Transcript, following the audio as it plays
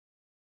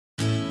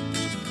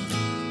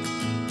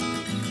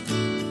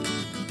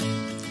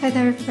Hi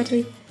there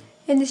everybody.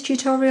 In this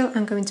tutorial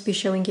I'm going to be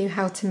showing you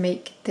how to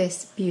make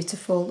this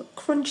beautiful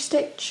crunch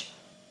stitch.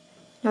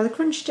 Now the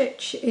crunch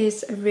stitch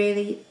is a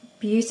really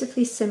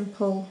beautifully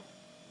simple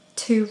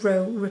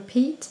 2-row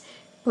repeat,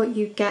 but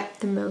you get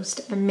the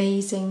most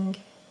amazing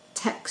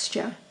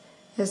texture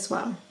as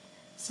well.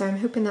 So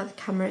I'm hoping that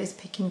the camera is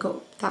picking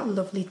up that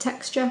lovely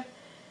texture.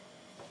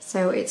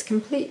 So it's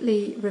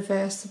completely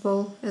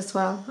reversible as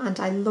well, and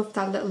I love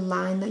that little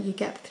line that you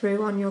get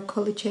through on your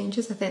colour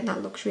changes. I think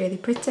that looks really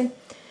pretty.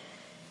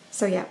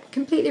 So yeah,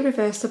 completely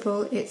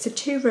reversible. It's a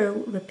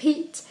 2-row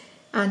repeat,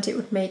 and it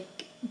would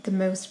make the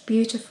most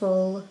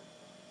beautiful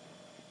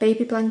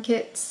baby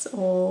blankets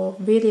or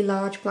really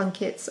large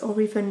blankets or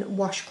even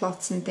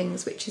washcloths and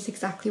things, which is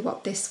exactly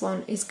what this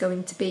one is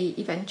going to be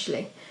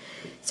eventually.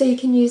 So you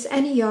can use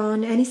any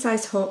yarn, any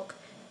size hook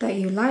that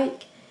you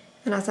like,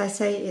 and as I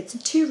say, it's a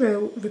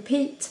 2-row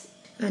repeat.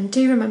 And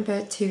do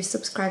remember to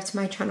subscribe to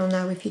my channel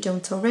now if you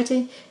don't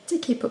already, to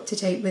keep up to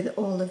date with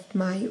all of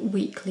my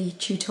weekly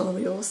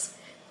tutorials.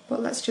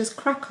 But let's just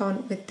crack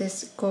on with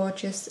this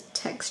gorgeous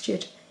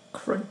textured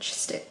crunch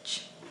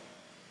stitch.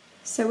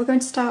 So we're going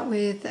to start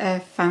with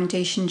a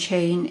foundation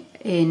chain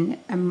in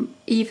an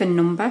even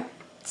number,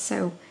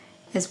 so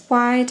as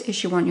wide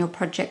as you want your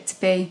project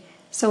to be,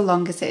 so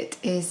long as it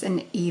is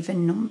an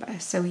even number.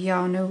 So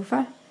yarn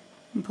over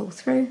and pull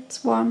through.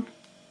 It's 1,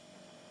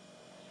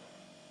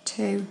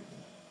 2,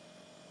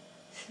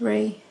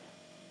 3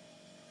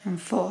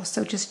 and 4.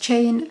 So just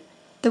chain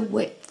the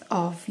width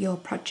of your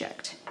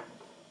project.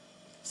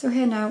 So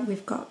here now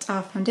we've got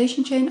our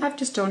foundation chain. I've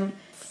just done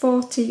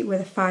 40 with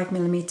a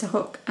 5mm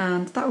hook,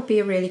 and that would be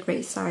a really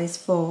great size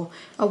for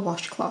a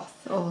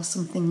washcloth or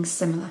something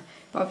similar,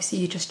 but obviously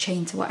you just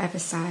chain to whatever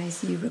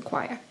size you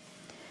require.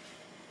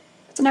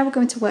 So now we're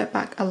going to work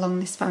back along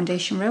this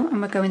foundation row, and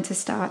we're going to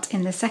start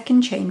in the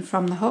second chain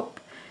from the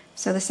hook.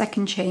 So the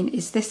second chain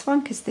is this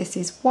one, because this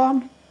is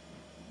 1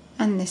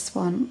 and this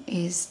one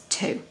is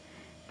 2,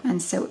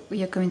 and so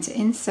you're going to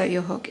insert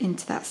your hook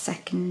into that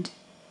second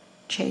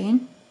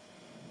chain,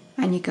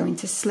 and you're going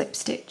to slip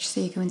stitch.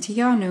 So you're going to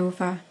yarn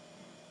over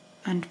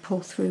and pull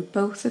through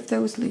both of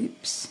those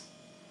loops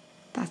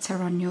that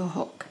are on your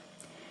hook.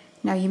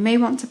 Now you may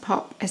want to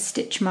pop a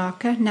stitch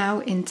marker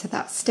now into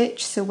that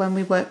stitch, so when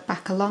we work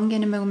back along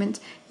in a moment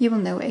you will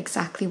know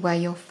exactly where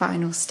your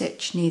final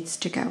stitch needs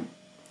to go.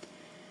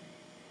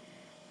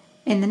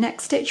 In the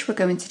next stitch we're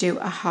going to do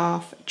a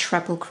half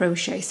treble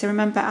crochet. So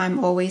remember,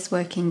 I'm always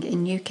working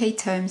in UK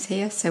terms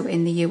here, so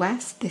in the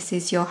US this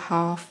is your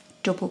half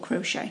double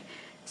crochet.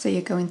 So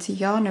you're going to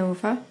yarn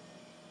over,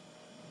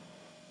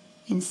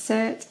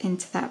 insert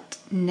into that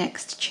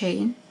next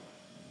chain,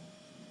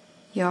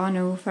 yarn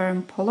over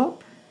and pull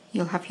up.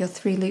 You'll have your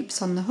 3 loops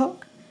on the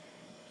hook,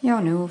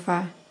 yarn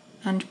over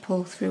and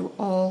pull through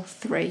all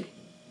 3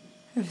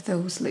 of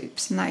those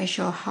loops, and that is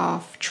your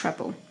half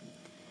treble.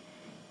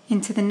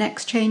 Into the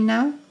next chain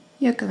now,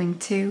 you're going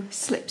to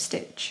slip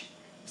stitch.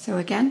 So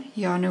again,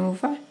 yarn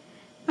over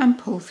and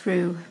pull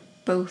through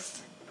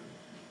both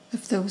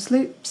of those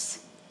loops,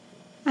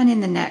 and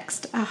in the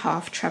next a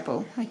half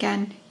treble.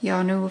 Again,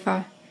 yarn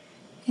over,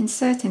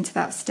 insert into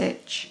that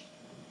stitch,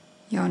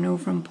 yarn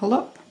over and pull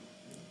up,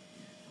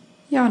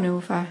 yarn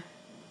over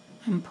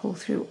and pull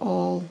through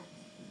all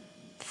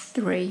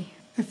 3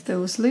 of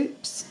those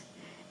loops,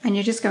 and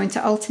you're just going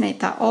to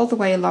alternate that all the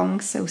way along.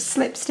 So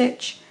slip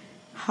stitch,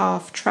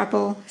 half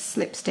treble,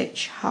 slip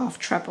stitch, half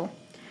treble,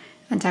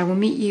 and I will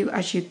meet you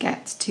as you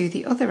get to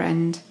the other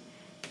end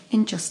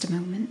in just a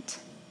moment.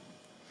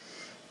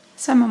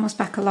 So I'm almost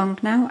back along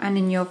now, and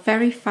in your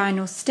very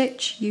final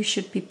stitch you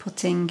should be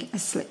putting a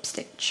slip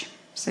stitch.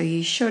 So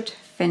you should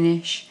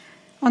finish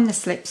on the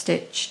slip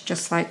stitch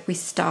just like we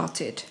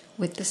started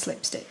with the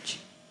slip stitch.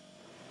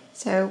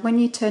 So when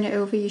you turn it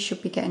over you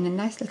should be getting a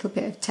nice little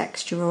bit of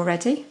texture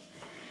already.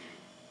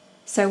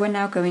 So we're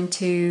now going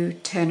to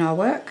turn our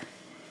work,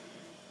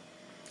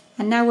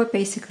 and now we're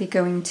basically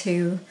going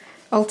to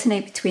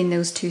alternate between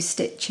those 2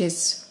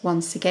 stitches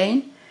once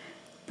again,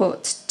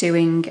 but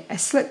doing a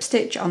slip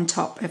stitch on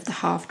top of the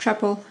half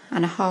treble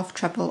and a half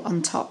treble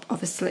on top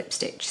of a slip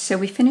stitch. So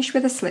we finish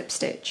with a slip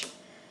stitch,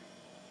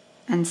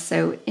 and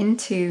so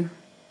into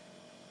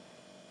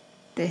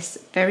this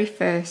very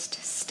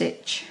first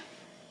stitch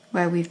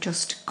where we've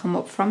just come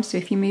up from. So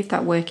if you move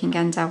that working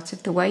end out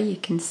of the way you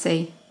can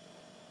see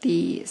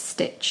the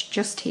stitch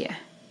just here.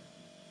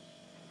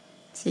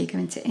 So you're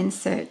going to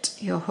insert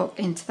your hook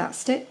into that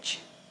stitch,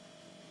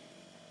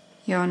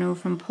 yarn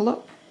over and pull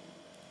up,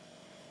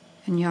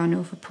 and yarn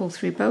over, pull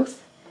through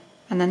both,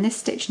 and then this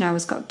stitch now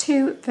has got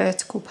 2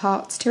 vertical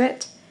parts to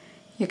it.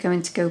 You're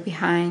going to go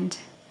behind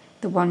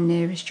the one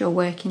nearest your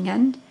working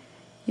end,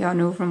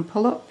 yarn over and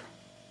pull up,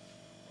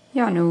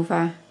 yarn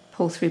over,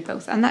 pull through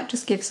both, and that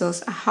just gives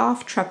us a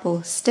half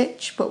treble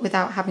stitch but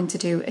without having to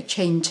do a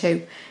chain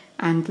 2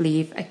 and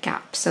leave a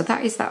gap. So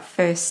that is that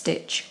first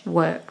stitch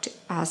worked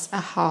as a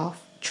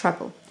half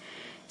treble.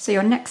 So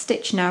your next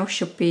stitch now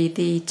should be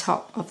the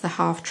top of the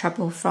half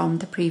treble from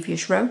the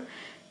previous row.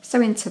 So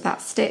into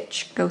that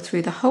stitch, go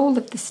through the whole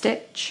of the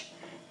stitch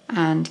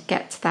and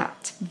get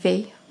that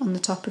V on the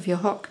top of your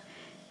hook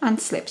and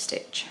slip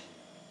stitch.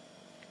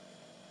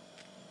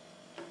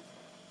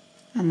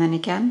 And then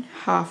again,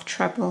 half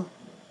treble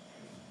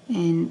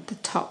in the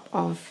top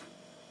of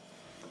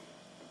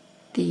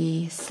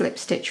the slip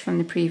stitch from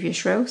the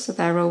previous row, so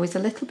they're always a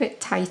little bit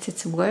tighter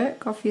to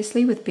work,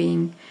 obviously, with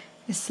being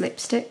a slip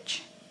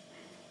stitch,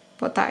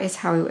 but that is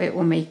how it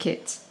will make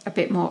it a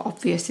bit more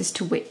obvious as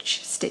to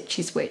which stitch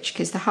is which,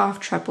 because the half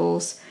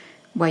trebles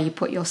where you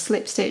put your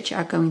slip stitch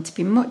are going to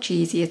be much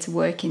easier to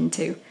work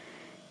into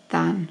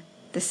than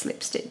the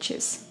slip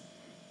stitches.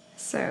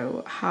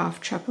 So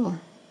half treble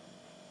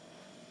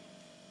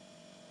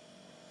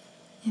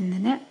in the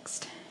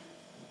next,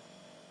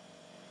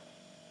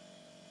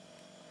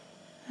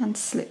 and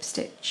slip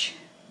stitch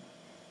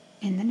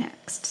in the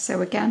next.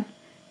 So again,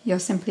 you're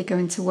simply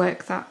going to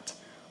work that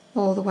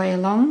all the way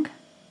along,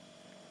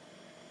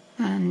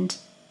 and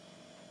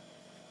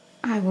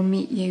I will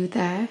meet you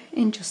there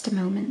in just a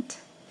moment.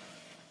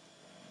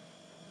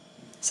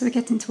 So we're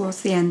getting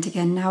towards the end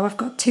again now. I've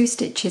got 2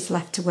 stitches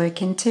left to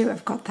work into.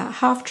 I've got that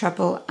half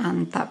treble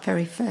and that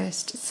very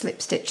first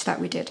slip stitch that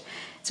we did.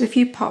 So if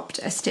you popped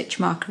a stitch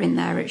marker in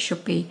there, it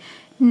should be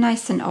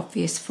nice and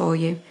obvious for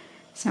you.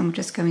 So I'm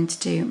just going to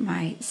do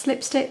my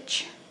slip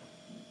stitch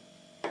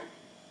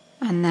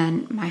and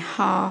then my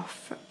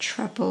half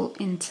treble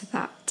into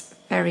that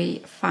very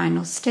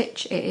final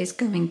stitch. It is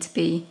going to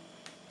be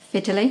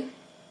fiddly,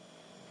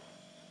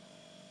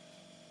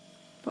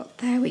 but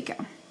there we go.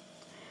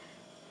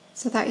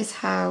 So that is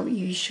how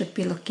you should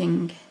be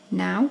looking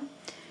now.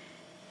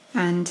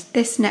 And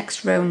this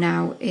next row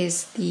now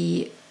is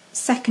the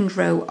second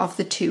row of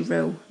the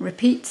 2-row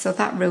repeat. So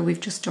that row we've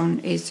just done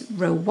is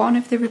row 1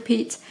 of the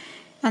repeat,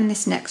 and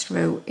this next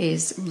row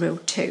is row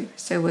 2.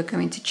 So we're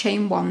going to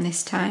chain 1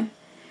 this time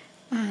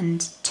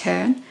and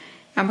turn,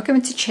 and we're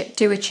going to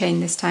do a chain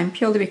this time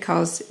purely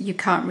because you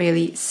can't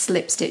really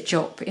slip stitch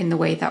up in the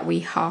way that we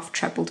half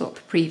trebled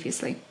up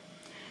previously.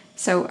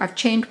 So I've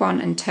chained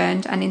 1 and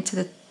turned, and into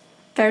the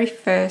very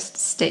first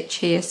stitch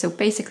here, so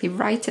basically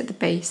right at the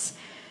base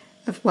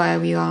of where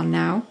we are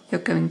now, you're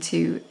going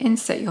to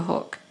insert your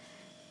hook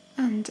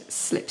and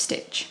slip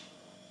stitch.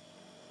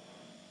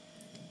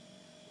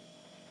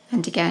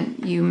 And again,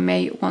 you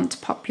may want to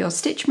pop your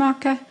stitch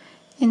marker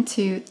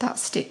into that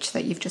stitch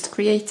that you've just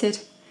created,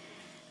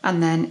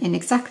 and then in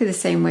exactly the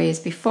same way as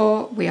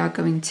before, we are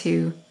going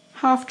to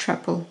half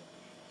treble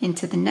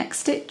into the next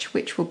stitch,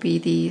 which will be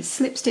the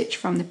slip stitch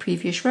from the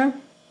previous row,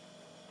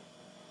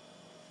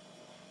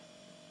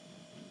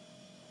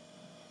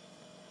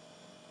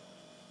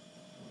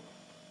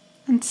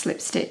 and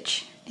slip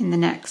stitch in the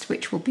next,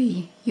 which will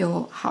be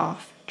your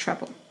half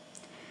treble.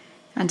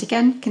 And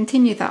again,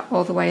 continue that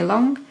all the way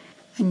along,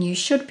 and you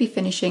should be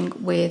finishing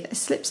with a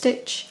slip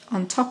stitch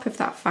on top of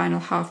that final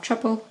half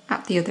treble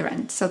at the other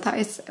end. So that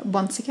is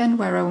once again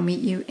where I will meet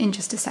you in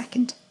just a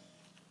second.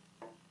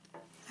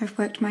 I've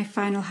worked my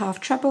final half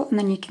treble, and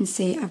then you can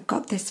see I've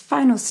got this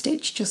final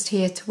stitch just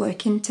here to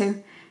work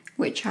into,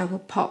 which I will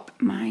pop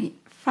my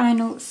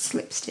final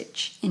slip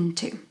stitch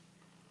into.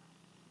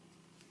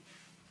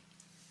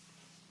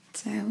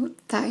 So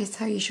that is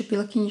how you should be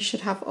looking. You should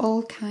have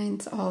all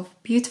kinds of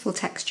beautiful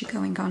texture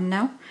going on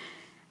now,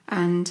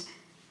 and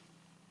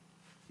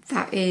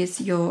that is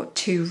your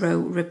 2-row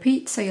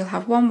repeat. So you'll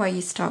have one where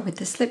you start with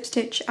the slip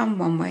stitch and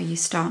one where you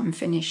start and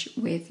finish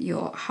with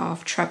your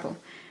half treble.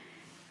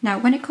 Now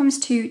when it comes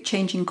to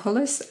changing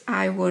colours,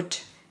 I would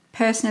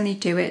personally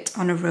do it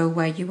on a row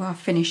where you are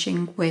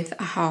finishing with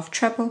a half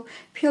treble,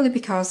 purely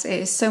because it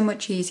is so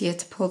much easier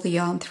to pull the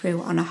yarn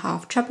through on a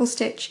half treble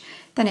stitch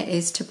than it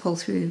is to pull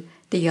through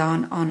the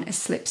yarn on a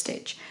slip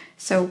stitch.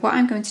 So what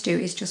I'm going to do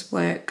is just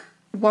work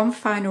one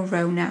final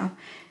row now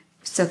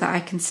so that I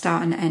can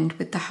start and end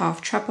with the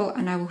half treble,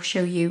 and I will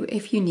show you,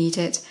 if you need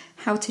it,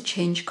 how to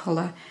change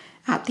colour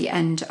at the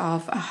end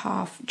of a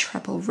half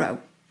treble row.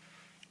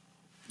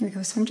 There we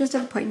go, so I'm just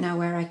at the point now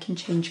where I can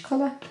change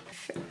colour.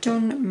 I've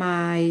done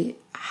my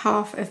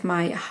half of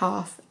my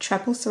half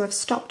treble, so I've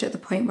stopped at the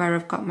point where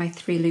I've got my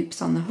 3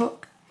 loops on the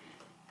hook,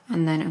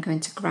 and then I'm going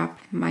to grab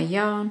my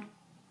yarn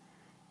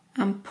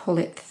and pull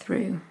it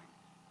through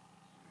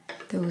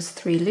those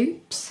 3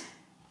 loops.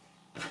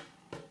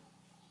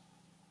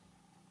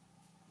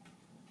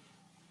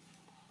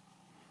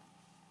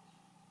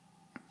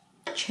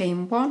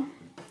 Chain 1,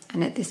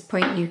 and at this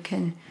point you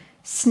can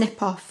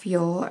snip off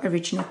your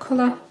original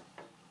colour,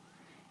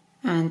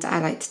 and I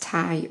like to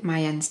tie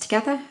my ends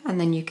together, and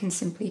then you can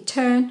simply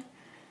turn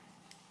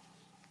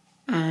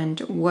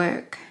and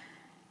work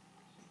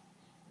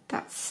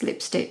that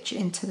slip stitch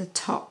into the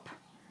top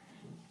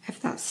of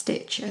that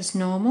stitch as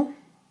normal,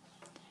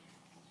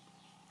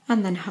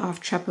 and then half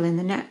treble in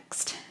the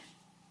next,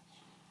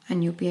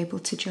 and you'll be able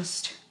to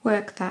just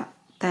work that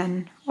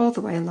then all the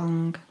way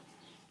along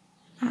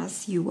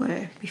as you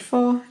were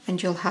before,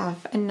 and you'll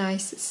have a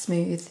nice,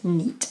 smooth,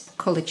 neat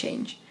colour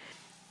change.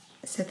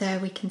 So there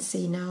we can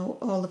see now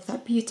all of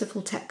that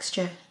beautiful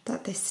texture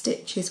that this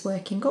stitch is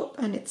working up,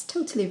 and it's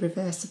totally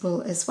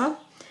reversible as well.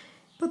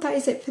 But that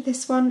is it for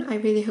this one. I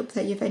really hope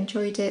that you've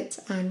enjoyed it,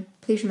 and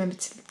please remember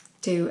to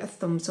do a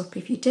thumbs up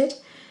if you did.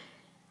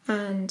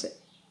 and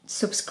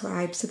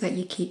subscribe so that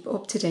you keep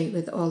up to date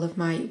with all of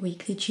my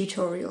weekly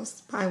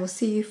tutorials. But I will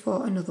see you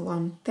for another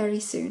one very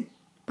soon.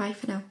 Bye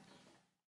for now.